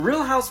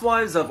Real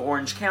Housewives of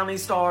Orange County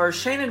star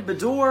Shannon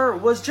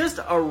was just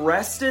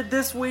arrested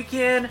this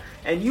weekend,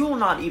 and you will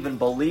not even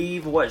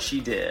believe what she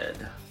did.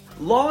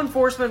 Law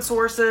enforcement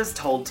sources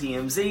told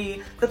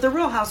TMZ that the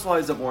Real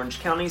Housewives of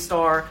Orange County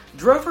star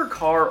drove her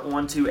car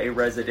onto a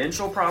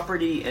residential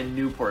property in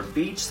Newport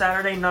Beach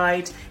Saturday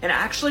night and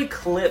actually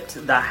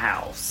clipped the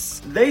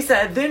house. They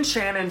said then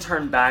Shannon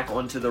turned back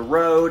onto the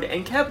road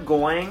and kept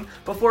going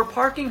before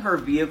parking her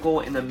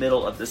vehicle in the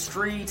middle of the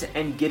street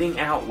and getting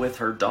out with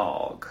her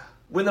dog.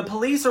 When the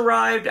police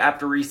arrived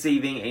after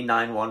receiving a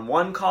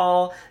 911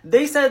 call,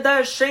 they said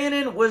that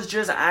Shannon was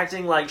just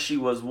acting like she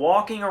was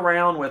walking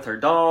around with her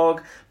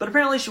dog, but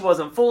apparently she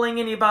wasn't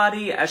fooling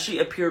anybody as she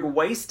appeared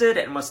wasted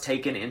and was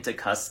taken into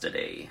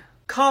custody.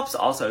 Cops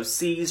also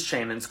seized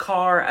Shannon's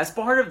car as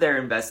part of their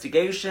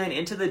investigation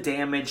into the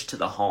damage to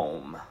the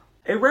home.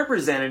 A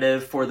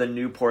representative for the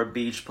Newport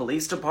Beach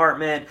Police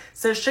Department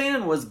says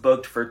Shannon was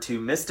booked for 2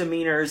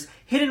 misdemeanors,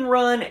 hit and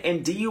run,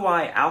 and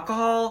DUI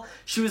alcohol.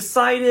 She was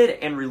cited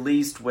and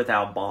released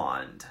without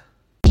bond.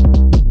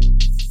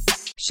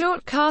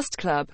 Short Cast Club